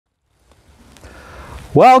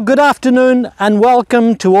Well, good afternoon and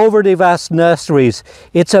welcome to Over the Vast Nurseries.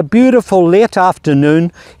 It's a beautiful late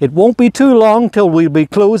afternoon. It won't be too long till we'll be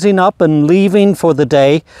closing up and leaving for the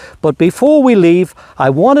day. But before we leave, I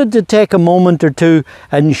wanted to take a moment or two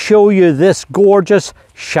and show you this gorgeous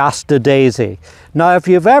Shasta Daisy. Now, if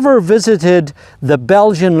you've ever visited the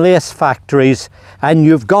Belgian lace factories and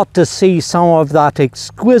you've got to see some of that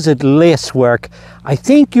exquisite lace work, I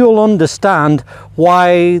think you'll understand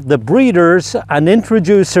why the breeders and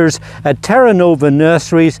introducers at Terra Nova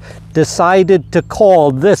Nurseries decided to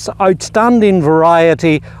call this outstanding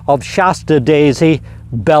variety of Shasta Daisy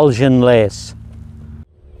Belgian lace.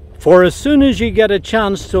 For as soon as you get a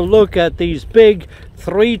chance to look at these big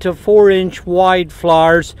 3 to 4 inch wide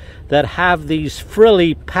flowers that have these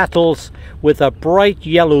frilly petals with a bright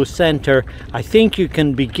yellow center, I think you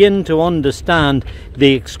can begin to understand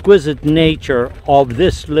the exquisite nature of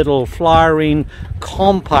this little flowering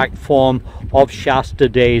compact form of Shasta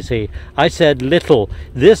Daisy. I said little.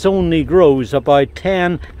 This only grows about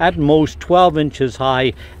 10, at most 12 inches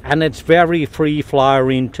high, and it's very free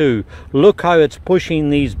flowering too. Look how it's pushing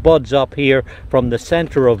these buds up here from the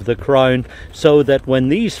center of the crown, so that when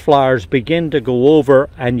these flowers begin to go over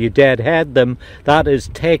and you deadhead them, that is,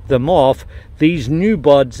 take them off, these new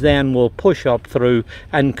buds then will push up through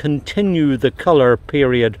and continue the color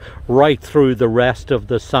period right through the rest of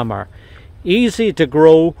the summer. Easy to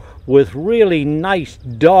grow with really nice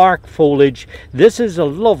dark foliage. This is a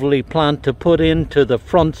lovely plant to put into the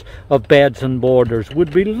fronts of beds and borders.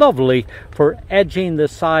 Would be lovely for edging the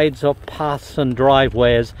sides of paths and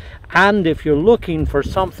driveways. And if you're looking for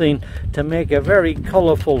something to make a very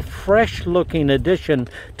colourful, fresh looking addition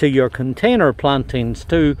to your container plantings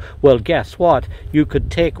too, well, guess what? You could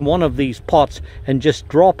take one of these pots and just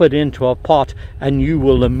drop it into a pot and you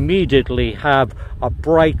will immediately have a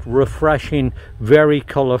bright, refreshing, very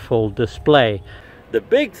colourful display. The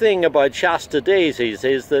big thing about Shasta Daisies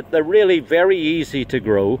is that they're really very easy to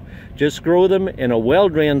grow. Just grow them in a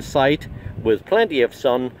well-drained site with plenty of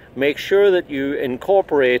sun. Make sure that you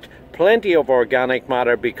incorporate plenty of organic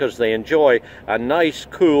matter because they enjoy a nice,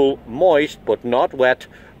 cool, moist but not wet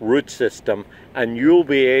root system, and you'll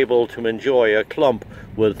be able to enjoy a clump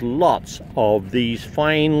with lots of these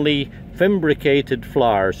finely fimbricated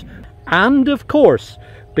flowers. And of course,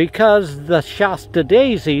 because the Shasta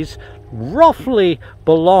Daisies roughly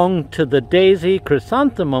belong to the daisy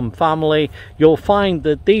chrysanthemum family, you'll find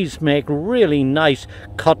that these make really nice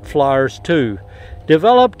cut flowers too.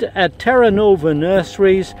 Developed at Terra Nova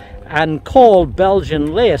Nurseries and called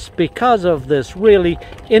Belgian lace because of this really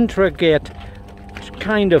intricate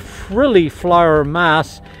kind of frilly flower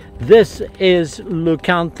mass, this is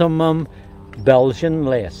Leucanthemum Belgian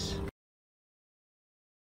lace.